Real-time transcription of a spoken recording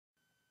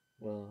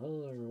Well,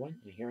 hello everyone,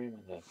 and here I am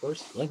with the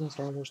first LEGO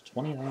Star Wars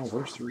 20th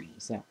Anniversary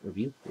set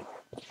review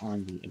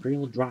on the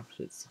Imperial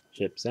Dropship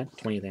set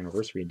 20th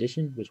Anniversary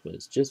Edition, which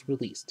was just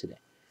released today.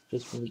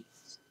 Just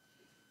released.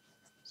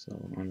 So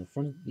on the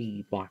front of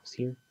the box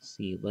here,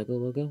 see LEGO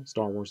logo,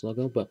 Star Wars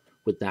logo, but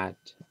with that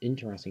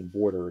interesting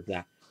border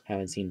that I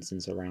haven't seen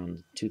since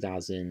around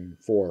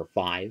 2004 or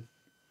 5.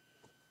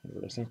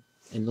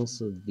 And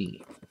also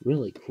the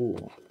really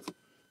cool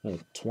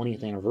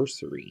 20th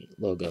Anniversary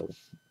logo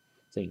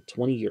saying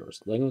 20 years,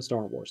 LEGO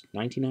Star Wars,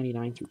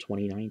 1999 through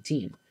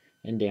 2019,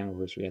 and the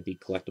anniversary of the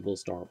collectible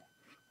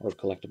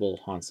collectible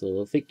Han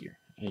Solo figure.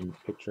 And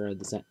picture of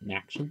the set in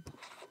action.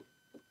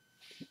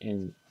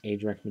 And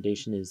age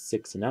recommendation is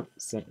 6 and up.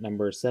 Set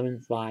number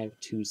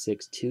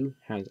 75262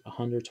 has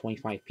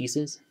 125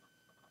 pieces.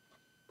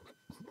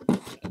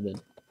 And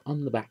then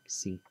on the back,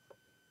 see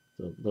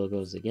the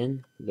logos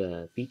again,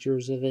 the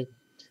features of it,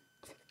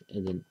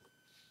 and then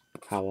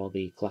how all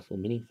the collectible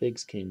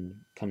minifigs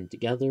can come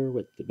together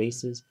with the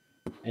bases,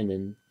 and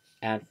then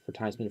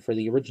advertisement for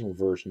the original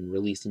version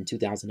released in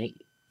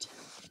 2008.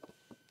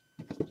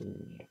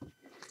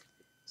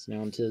 So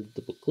now onto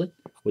the booklet,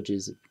 which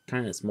is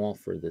kind of small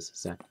for this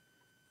set,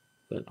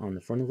 but on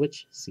the front of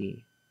which,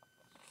 see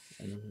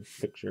another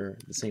picture,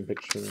 the same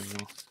picture,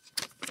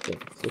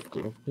 but flipped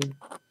it open.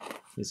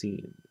 You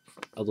see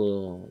a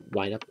little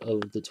write-up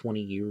of the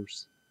 20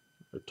 years,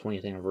 or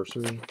 20th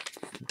anniversary,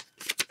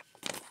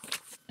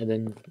 and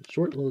then a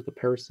short little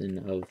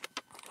comparison of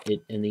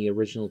it in the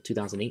original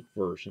 2008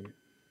 version.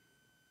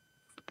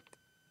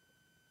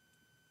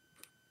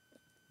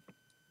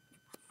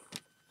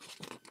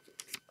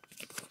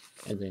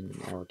 And then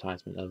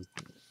advertisement of,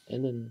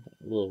 and then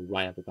a little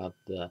write-up about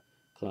the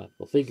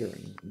collectible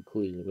figurine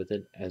included with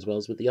it, as well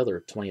as with the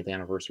other 20th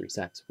anniversary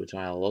sets, which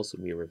I'll also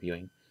be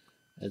reviewing.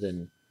 And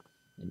then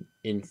an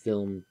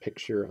in-film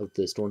picture of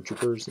the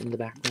stormtroopers in the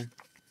background.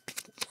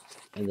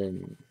 And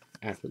then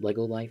after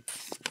LEGO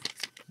Life,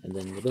 and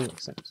then the building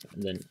sets.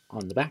 And then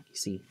on the back, you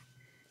see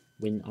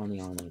win on the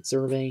online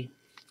survey.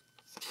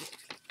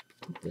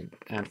 Then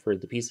add for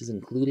the pieces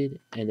included,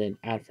 and then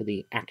add for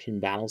the action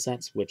battle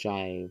sets, which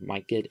I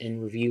might get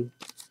in review.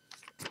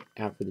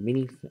 Add for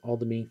the all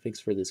the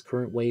minifigs for this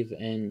current wave,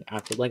 and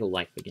add for LEGO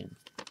Life again.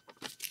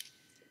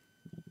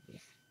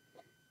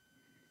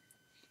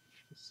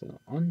 So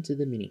on to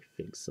the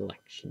minifig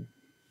selection.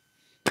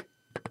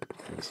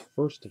 Let's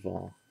first of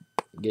all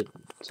get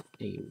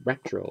a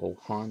retro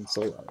Han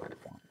Solo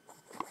one.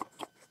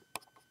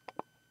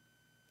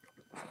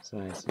 So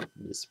I see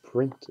this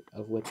print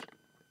of which,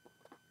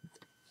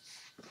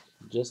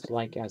 just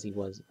like as he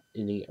was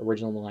in the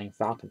original Millennium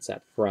Falcon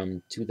set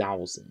from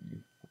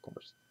 2000, of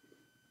course.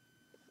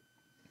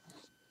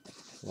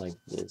 Like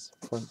this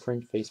front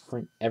print, face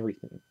print,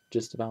 everything,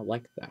 just about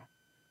like that,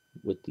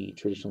 with the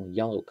traditional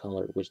yellow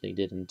color, which they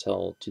did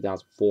until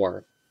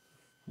 2004,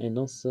 and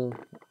also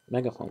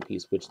megaphone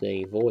piece, which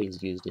they've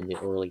always used in the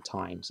early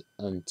times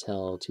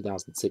until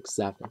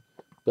 2006-7.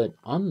 But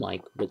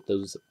unlike with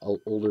those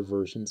older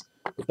versions,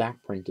 the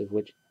back print of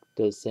which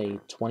does say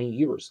 20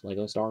 years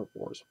LEGO Star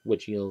Wars,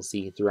 which you'll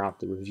see throughout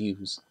the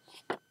reviews.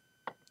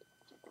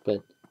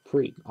 But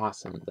pretty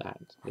awesome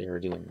that they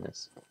are doing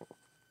this.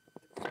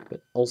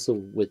 But also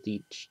with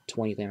each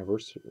 20th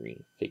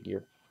anniversary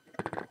figure,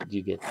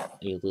 you get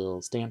a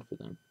little stand for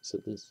them. So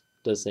this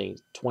does say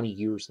 20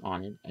 years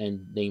on it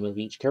and name of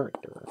each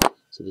character.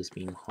 So this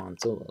being Han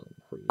Solo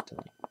for you to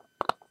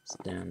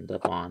stand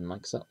up on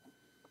like so.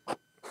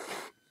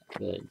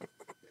 But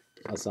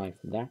aside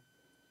from that,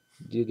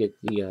 you get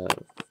the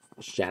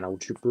Shadow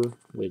Trooper,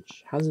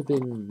 which hasn't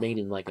been made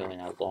in LEGO in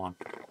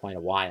quite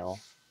a while.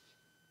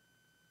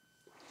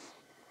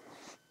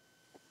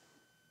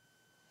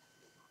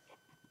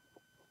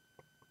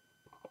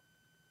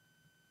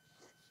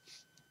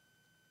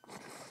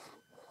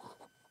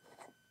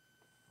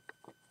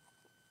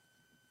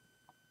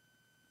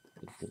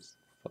 If this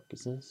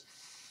focuses.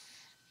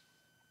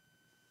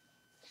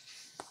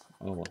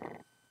 Oh well.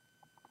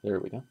 There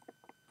we go.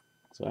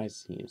 So I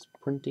see his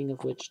printing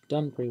of which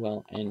done pretty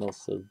well, and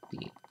also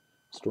the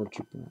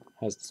Stormtrooper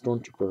has the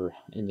Stormtrooper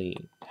in the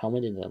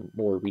helmet in the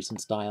more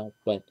recent style,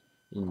 but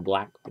in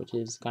black, which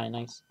is kind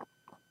of nice.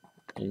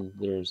 And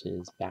there's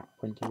his back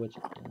print of which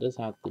it does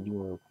have the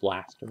newer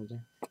blaster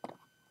there.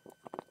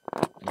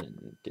 And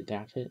then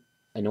detach it.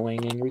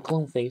 Annoying angry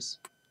clone face,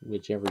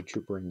 which every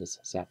trooper in this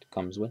set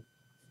comes with.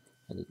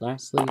 And then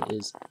lastly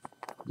is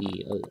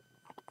the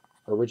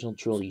original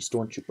trilogy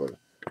Stormtrooper,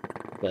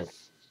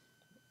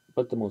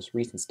 but the most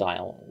recent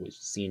style, which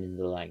is seen in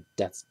the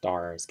Death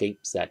Star Escape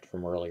set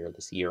from earlier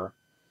this year.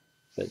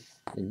 But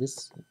in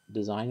this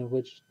design of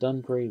which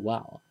done pretty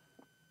well.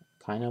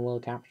 Kind of well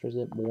captures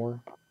it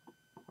more.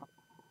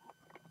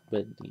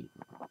 But the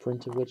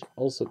print of which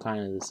also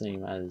kind of the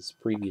same as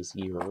previous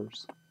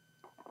years.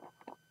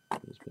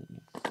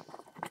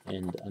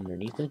 And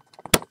underneath it,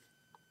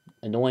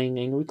 annoying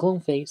angry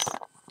clone face.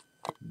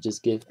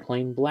 Just give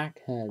plain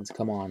black heads.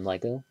 Come on,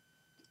 LEGO.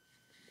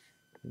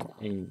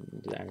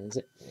 And that is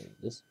it.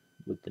 This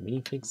with the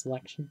minifig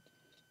selection.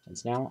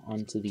 it's now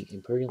onto the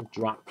Imperial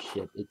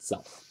Dropship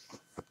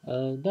itself.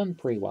 Done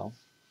pretty well.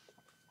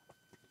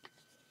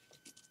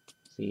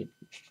 See,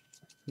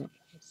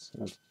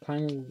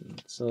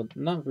 so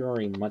not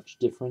very much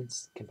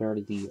difference compared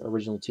to the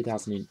original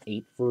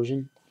 2008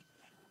 version,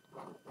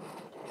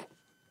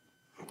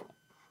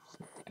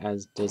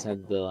 as does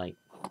have the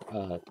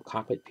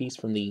cockpit piece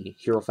from the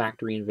Hero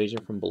Factory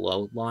Invasion from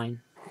Below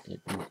line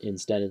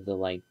instead of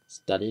the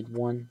studded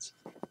ones,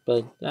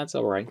 but that's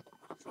alright.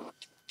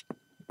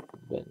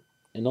 But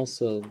and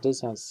also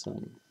does have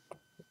some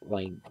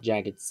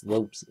jagged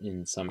slopes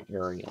in some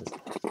areas,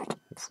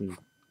 some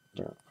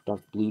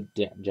dark blue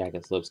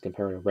jagged slopes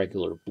compared to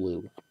regular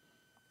blue,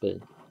 but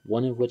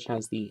one of which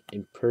has the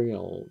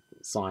Imperial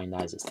sign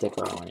that has a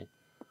sticker on it,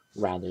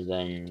 rather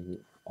than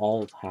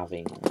all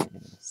having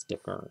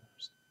stickers.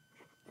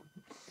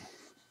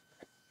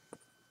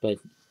 But,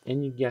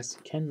 and yes,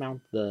 you can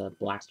mount the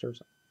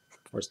blasters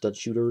or stud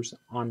shooters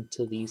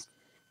onto these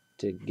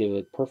to give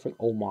a perfect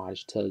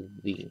homage to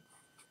the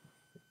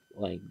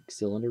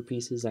cylinder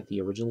pieces that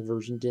the original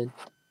version did.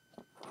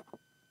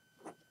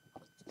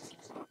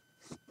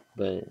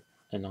 But,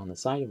 and on the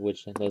side of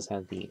which it does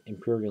have the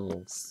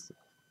Imperial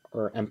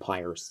or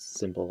Empire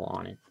symbol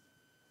on it,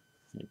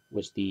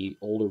 which the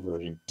older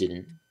version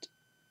didn't.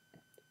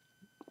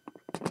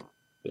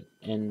 But,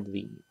 and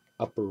the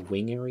upper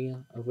wing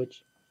area of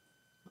which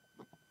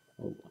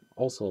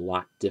also a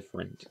lot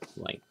different,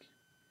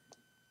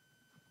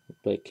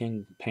 but it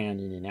can pan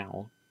in and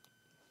out.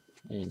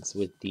 And it's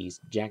with these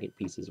jagged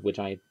pieces, which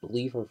I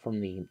believe are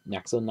from the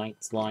Nexo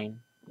Knights line.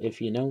 If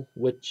you know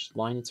which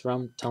line it's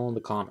from, tell in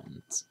the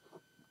comments.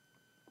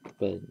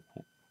 But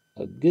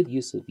a good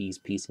use of these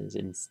pieces,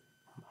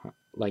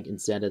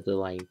 instead of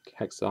the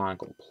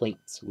hexagonal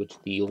plates, which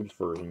the old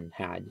version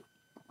had.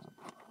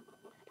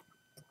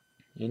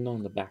 And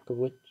on the back of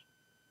which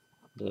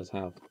does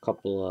have a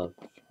couple of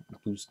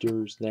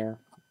boosters there,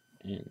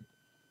 and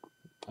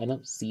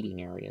enough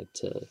seating area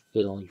to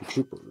fit all your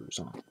troopers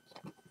on.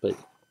 But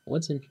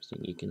what's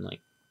interesting, you can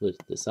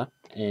lift this up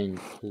and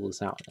pull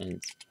this out, and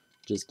it's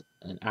just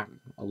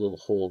a little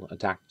hole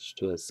attached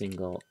to a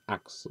single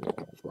axle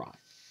rod,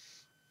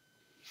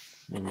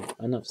 and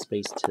enough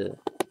space to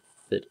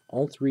fit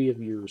all 3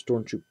 of your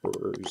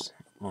stormtroopers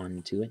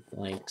onto it,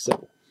 like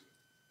so.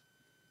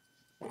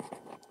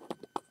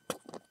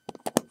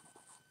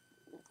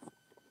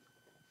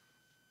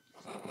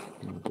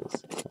 And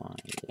just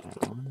slide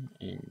that on,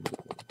 and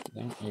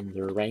that, and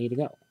they're ready to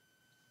go.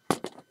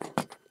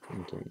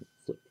 And then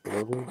flip it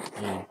over,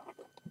 and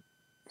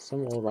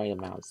some will right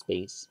amount of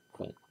space,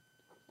 but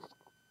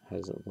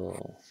has a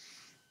little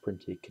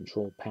printed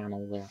control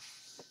panel there,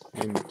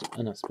 and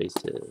enough space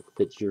to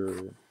fit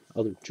your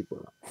other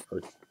trooper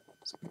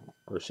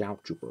or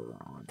shout trooper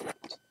on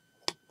it.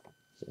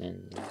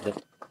 And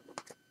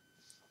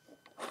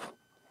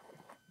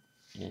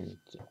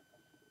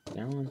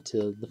now on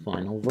to the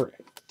final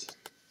verdict.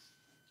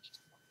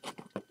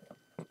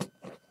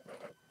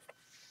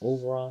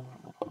 Overall,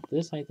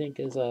 this I think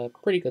is a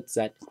pretty good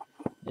set,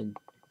 and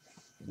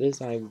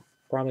this I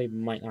probably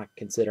might not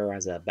consider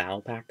as a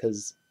battle pack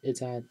because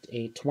it's at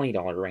a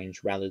 $20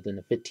 range rather than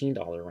a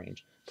 $15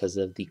 range because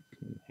of the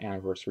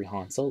Anniversary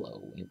Han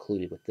Solo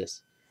included with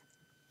this.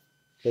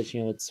 But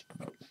it's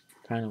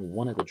kind of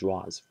one of the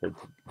draws for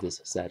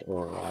this set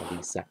or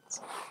these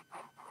sets,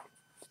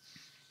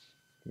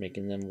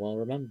 making them well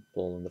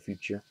rememberable in the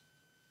future.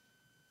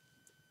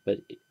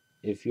 But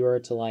if you were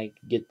to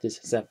get this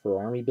set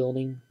for army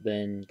building,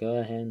 then go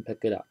ahead and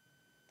pick it up.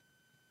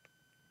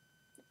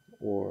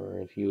 Or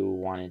if you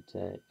wanted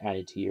to add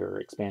it to your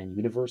Expanded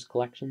Universe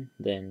collection,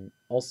 then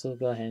also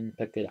go ahead and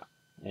pick it up.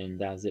 And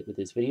that is it with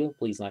this video.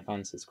 Please like,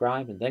 comment,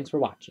 subscribe, and thanks for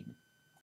watching.